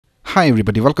Hi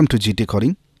everybody, welcome to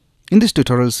GTCoding. In this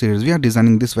tutorial series, we are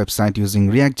designing this website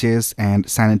using React.js and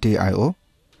Sanity.io.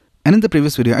 And in the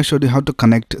previous video, I showed you how to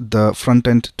connect the front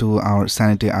end to our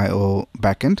Sanity.io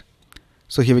backend.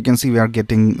 So here we can see we are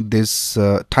getting this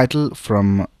title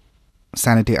from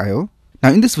Sanity.io.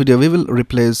 Now in this video, we will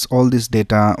replace all this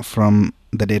data from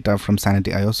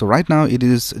Sanity.io. So right now it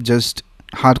is just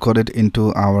hard-coded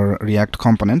into our React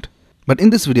component. But in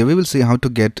this video, we will see how to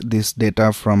get this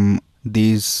data from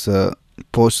these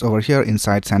posts over here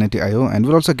inside Sanity.io, and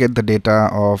we'll also get the data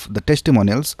of the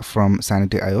testimonials from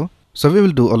Sanity.io. So we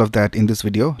will do all of that in this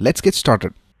video. Let's get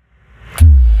started.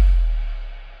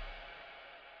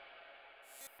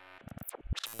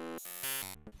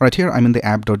 Right here, I'm in the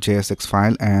app.jsx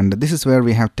file, and this is where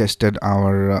we have tested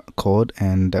our code.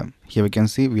 And here we can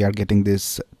see we are getting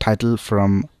this title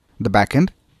from the backend.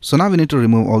 So now we need to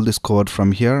remove all this code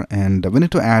from here, and we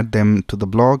need to add them to the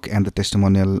blog and the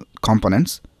testimonial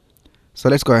components. So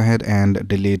let's go ahead and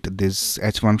delete this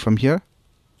h1 from here.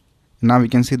 Now we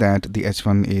can see that the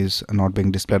h1 is not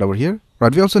being displayed over here.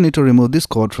 Right, we also need to remove this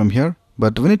code from here,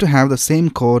 but we need to have the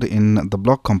same code in the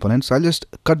blog component. So I'll just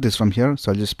cut this from here.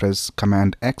 So I'll just press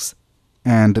Command X.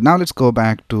 And now let's go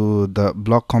back to the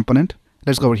blog component.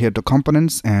 Let's go over here to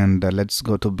components, and let's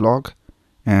go to blog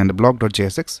and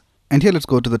blog.jsx. And here let's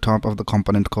go to the top of the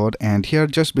component code, and here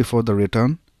just before the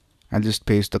return, I'll just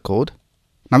paste the code.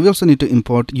 Now we also need to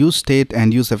import useState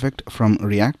and useEffect from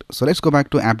React. So let's go back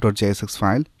to app.jsx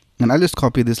file, and I'll just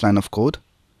copy this line of code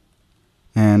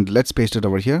and let's paste it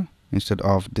over here instead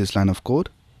of this line of code.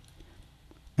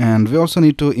 And we also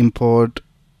need to import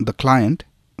the client.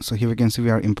 So here we can see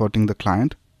we are importing the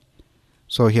client.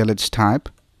 So here let's type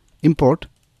import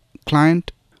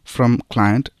client from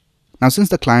client. Now since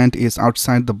the client is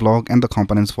outside the blog and the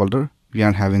components folder, we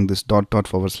are having this ..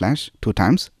 two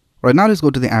times. Right, now let's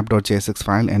go to the app.jsx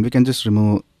file, and we can just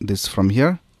remove this from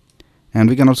here. And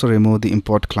we can also remove the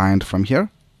import client from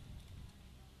here.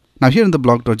 Now here in the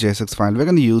blog.jsx file, we're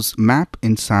going to use map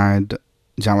inside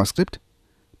JavaScript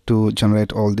to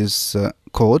generate all this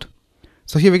code.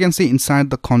 So here we can see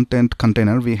inside the content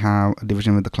container, we have a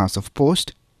division with the class of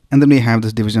post. And then we have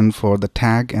this division for the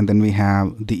tag, and then we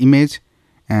have the image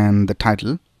and the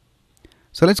title.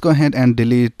 So let's go ahead and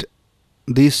delete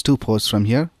these two posts from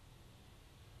here,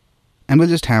 and we'll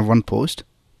just have one post.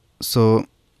 So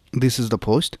this is the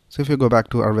post. So if you go back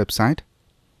to our website,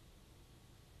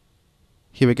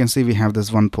 here we can see we have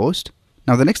this one post.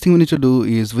 Now the next thing we need to do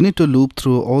is we need to loop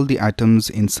through all the items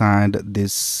inside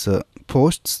this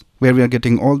posts, where we are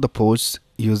getting all the posts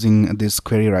using this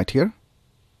query right here.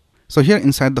 So here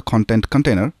inside the content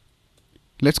container,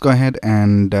 let's go ahead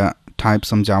and type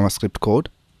some JavaScript code.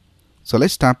 So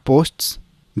let's type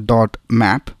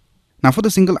posts.map. Now for the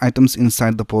single items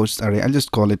inside the posts array, I'll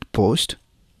just call it post.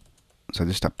 So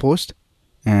just type post,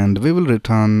 and we will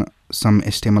return some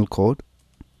HTML code.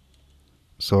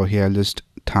 So here I'll just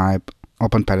type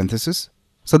open parenthesis.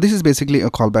 So this is basically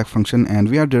a callback function, and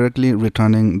we are directly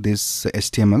returning this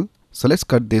HTML. So let's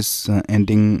cut this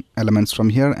ending elements from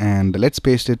here, and let's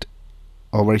paste it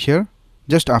over here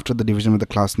just after the division with the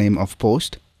class name of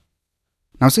post.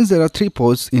 Now since there are 3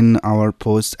 posts in our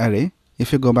posts array,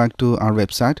 if you go back to our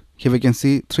website, here we can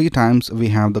see 3 times we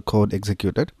have the code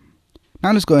executed.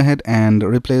 Now let's go ahead and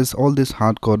replace all this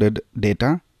hard-coded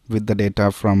data with the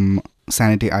data from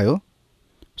Sanity.io.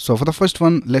 So for the first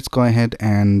one, let's go ahead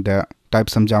and type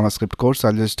some JavaScript code. So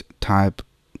I'll just type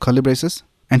curly braces,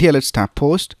 and here let's type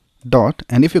post dot,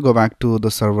 and if you go back to the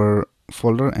server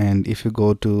folder, and if you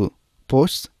go to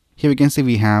posts, here we can see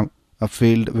we have a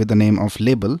field with the name of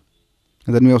label.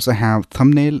 And then we also have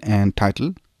thumbnail and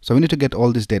title. So we need to get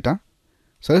all this data.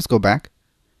 So let's go back,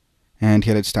 and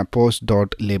here let's type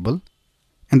post.label.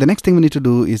 And the next thing we need to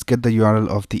do is get the URL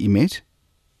of the image.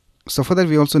 So for that,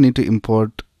 we also need to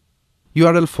import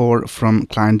URL4 from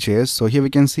client.js. So here we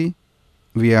can see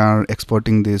we are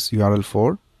exporting this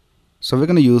URL4. So we're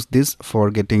going to use this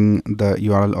for getting the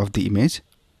URL of the image.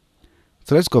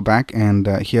 So let's go back, and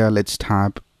here let's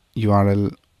type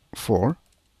URL4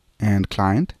 and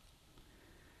client.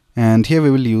 And here we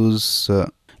will use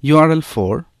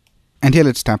URL4, and here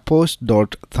let's type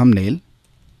post.thumbnail.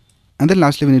 And then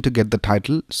lastly, we need to get the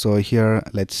title. So here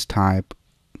let's type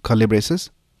curly braces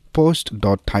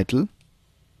post.title.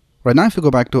 Right, now if you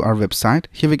go back to our website,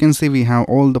 here we can see we have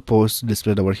all the posts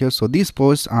displayed over here. So these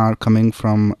posts are coming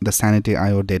from the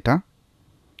Sanity.io data.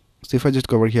 So if I just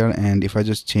go over here, and if I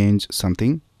just change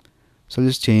something, so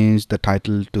just change the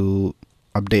title to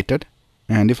updated,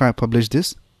 and if I publish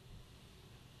this,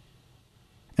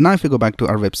 and now if you go back to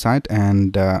our website,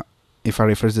 and if I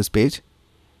refresh this page,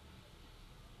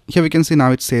 here we can see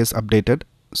now it says updated.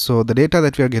 So the data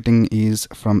that we are getting is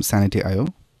from Sanity.io.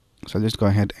 So I'll just go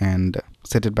ahead and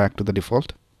set it back to the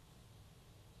default.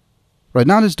 Right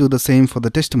now, let's do the same for the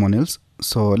testimonials.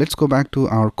 So let's go back to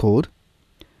our code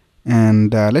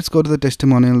and let's go to the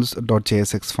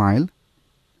testimonials.jsx file.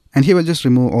 And here we'll just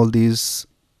remove all these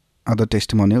other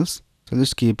testimonials. So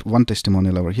just keep one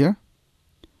testimonial over here.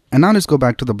 And now let's go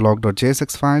back to the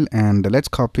blog.jsx file and let's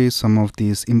copy some of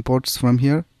these imports from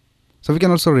here. So we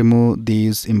can also remove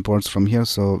these imports from here,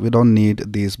 so we don't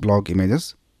need these blog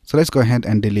images. So let's go ahead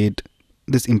and delete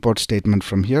this import statement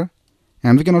from here.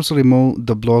 And we can also remove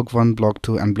the blog 1, blog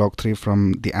 2 and blog 3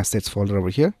 from the assets folder over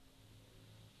here.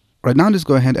 Right now, let's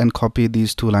go ahead and copy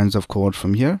these 2 lines of code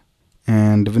from here.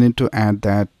 And we need to add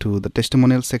that to the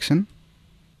testimonial section.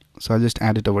 So I'll just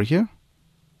add it over here.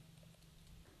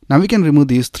 Now we can remove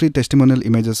these 3 testimonial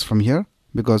images from here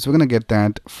because we're going to get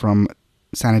that from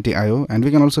Sanity.io, and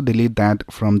we can also delete that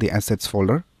from the assets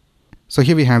folder. So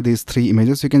here we have these 3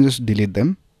 images. You can just delete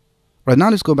them. Right now,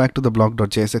 let's go back to the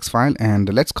blog.jsx file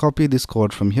and let's copy this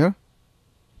code from here.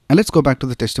 And let's go back to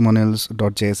the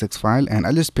testimonials.jsx file and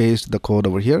I'll just paste the code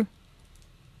over here.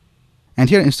 And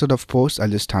here, instead of posts, I'll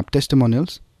just type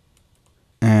testimonials.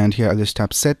 And here I'll just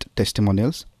type set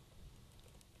testimonials.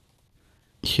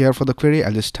 Here for the query,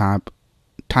 I'll just type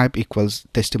equals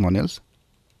testimonials.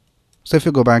 So if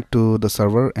you go back to the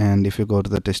server and if you go to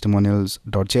the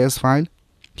testimonials.js file,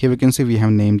 here we can see we have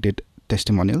named it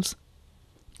testimonials.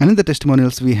 And in the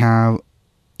testimonials, we have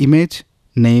image,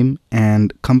 name,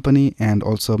 and company, and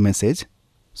also message.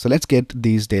 So let's get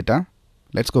these data.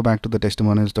 Let's go back to the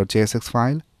testimonials.jsx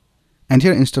file. And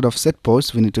here, instead of set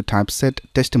posts, we need to type set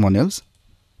testimonials.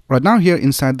 Right now, here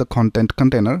inside the content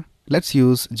container, let's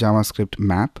use JavaScript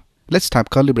map. Let's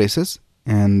type curly braces,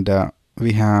 and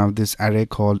we have this array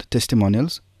called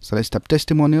testimonials. So let's type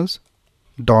testimonials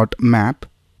dot map.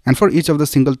 And for each of the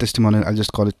single testimonial, I'll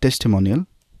just call it testimonial.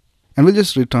 And we'll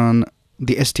just return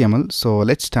the HTML. So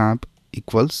let's type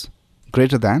equals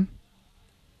greater than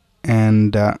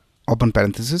and open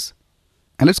parenthesis.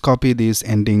 And let's copy these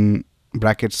ending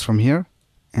brackets from here.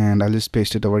 And I'll just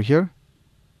paste it over here.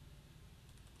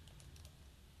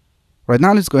 Right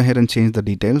now, let's go ahead and change the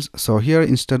details. So here,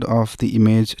 instead of the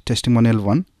image testimonial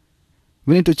 1,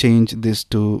 we need to change this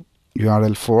to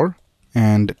URL 4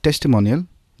 and testimonial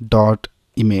dot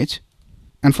image.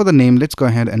 And for the name, let's go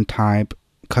ahead and type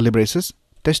curly braces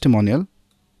testimonial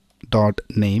dot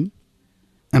name.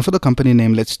 And for the company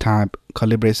name, let's type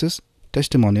curly braces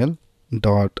testimonial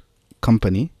dot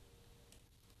company.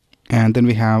 And then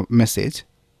we have message.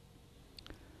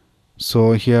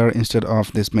 So here, instead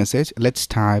of this message, let's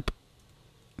type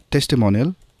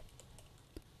testimonial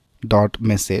dot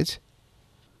message.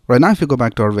 Right now, if you go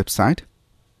back to our website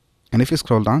and if you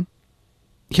scroll down,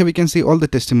 here we can see all the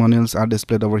testimonials are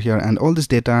displayed over here, and all this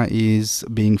data is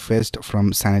being fetched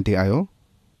from Sanity.io.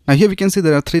 Now here we can see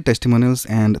there are 3 testimonials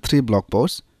and 3 blog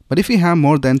posts. But if we have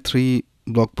more than 3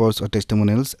 blog posts or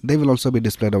testimonials, they will also be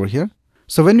displayed over here.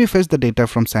 So when we fetch the data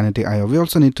from Sanity.io, we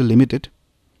also need to limit it.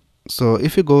 So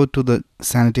if you go to the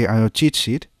Sanity.io cheat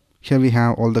sheet, here we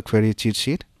have all the query cheat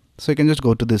sheet. So you can just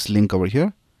go to this link over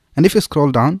here. And if you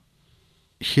scroll down,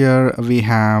 here we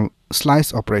have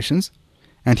slice operations.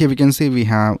 And here we can see we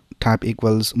have type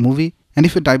equals movie. And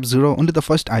if you type 0, only the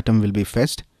first item will be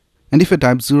fetched. And if you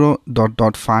type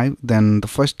 0.5, then the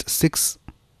first 6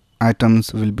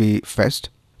 items will be fetched.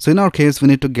 So in our case, we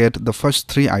need to get the first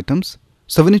 3 items.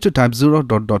 So we need to type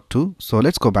 0.2. So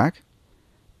let's go back.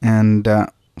 And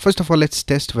first of all, let's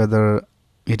test whether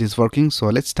it is working. So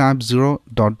let's type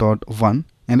 0.1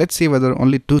 and let's see whether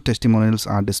only 2 testimonials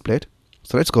are displayed.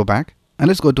 So let's go back and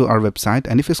let's go to our website.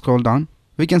 And if you scroll down,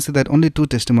 we can see that only 2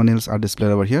 testimonials are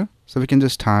displayed over here. So we can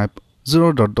just type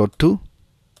 0.2.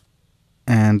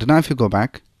 And now if you go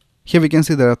back, here we can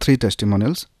see there are 3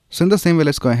 testimonials. So in the same way,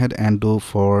 let's go ahead and do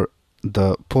for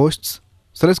the posts.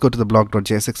 So let's go to the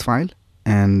blog.jsx file.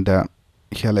 And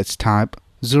here let's type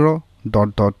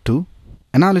 0.2.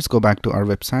 And now let's go back to our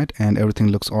website and everything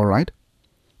looks all right.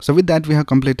 So with that, we have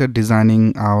completed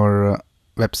designing our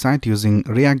website using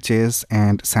React.js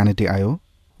and Sanity.io.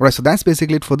 Alright, so that's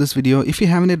basically it for this video. If you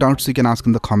have any doubts, you can ask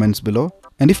in the comments below.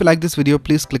 And if you like this video,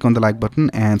 please click on the like button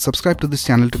and subscribe to this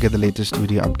channel to get the latest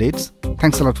video updates.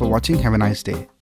 Thanks a lot for watching. Have a nice day.